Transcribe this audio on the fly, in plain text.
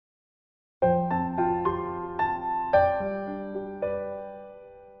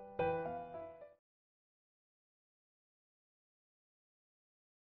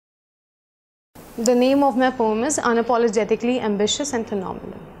The name of my poem is Unapologetically Ambitious and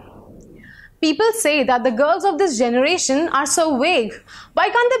Phenomenal. People say that the girls of this generation are so vague. Why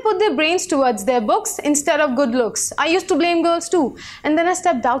can't they put their brains towards their books instead of good looks? I used to blame girls too. And then I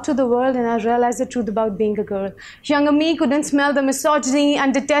stepped out to the world and I realized the truth about being a girl. Younger me couldn't smell the misogyny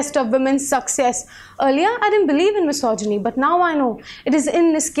and detest of women's success. Earlier, I didn't believe in misogyny, but now I know it is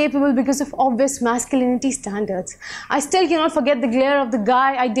inescapable because of obvious masculinity standards. I still cannot forget the glare of the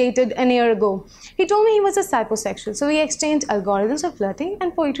guy I dated a year ago. He told me he was a psychosexual, so we exchanged algorithms of flirting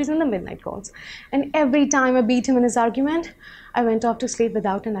and poetry in the midnight calls. And every time I beat him in his argument, I went off to sleep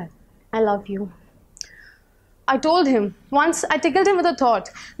without an I love you. I told him, once I tickled him with a thought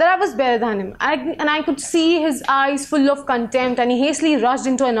that I was better than him. And I could see his eyes full of contempt, and he hastily rushed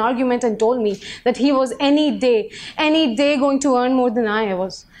into an argument and told me that he was any day going to earn more than I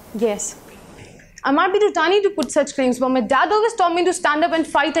was. Yes. I might be too tiny to put such claims, but my dad always taught me to stand up and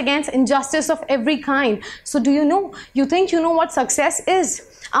fight against injustice of every kind. So do you know? You think you know what success is?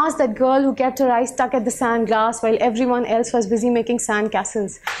 Ask that girl who kept her eyes stuck at the sand glass while everyone else was busy making sand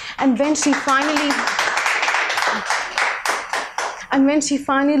castles. And when she finally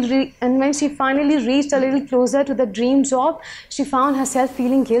reached a little closer to the dream job, she found herself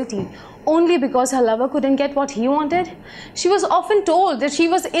feeling guilty. Only because her lover couldn't get what he wanted. She was often told that she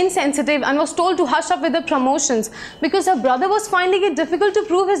was insensitive and was told to hush up with the promotions because her brother was finding it difficult to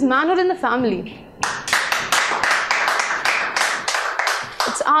prove his manhood in the family.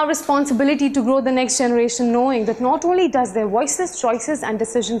 It's our responsibility to grow the next generation knowing that not only does their voices, choices and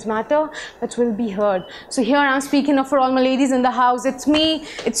decisions matter, but will be heard. So here I'm speaking for all my ladies in the house. It's me,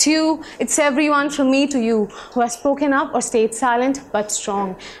 it's you, it's everyone from me to you who has spoken up or stayed silent but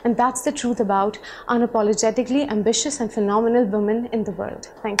strong. And that's the truth about unapologetically ambitious and phenomenal women in the world.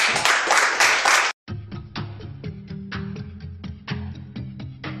 Thank you.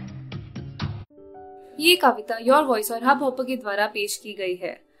 ये कविता your voice और hub hopper के द्वारा पेश की गई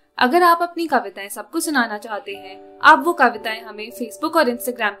है। अगर आप अपनी कविताएं सबको सुनाना चाहते हैं, आप वो कविताएं हमें फेसबुक और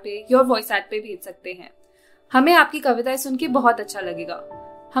इंस्टाग्राम पे योर वॉइस ऐप पे भेज सकते हैं। हमें आपकी कविताएं सुन के बहुत अच्छा लगेगा।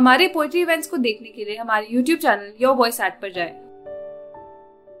 हमारे पोएट्री इवेंट्स को देखने के लिए हमारे YouTube channel Your Voice app पर जाएं।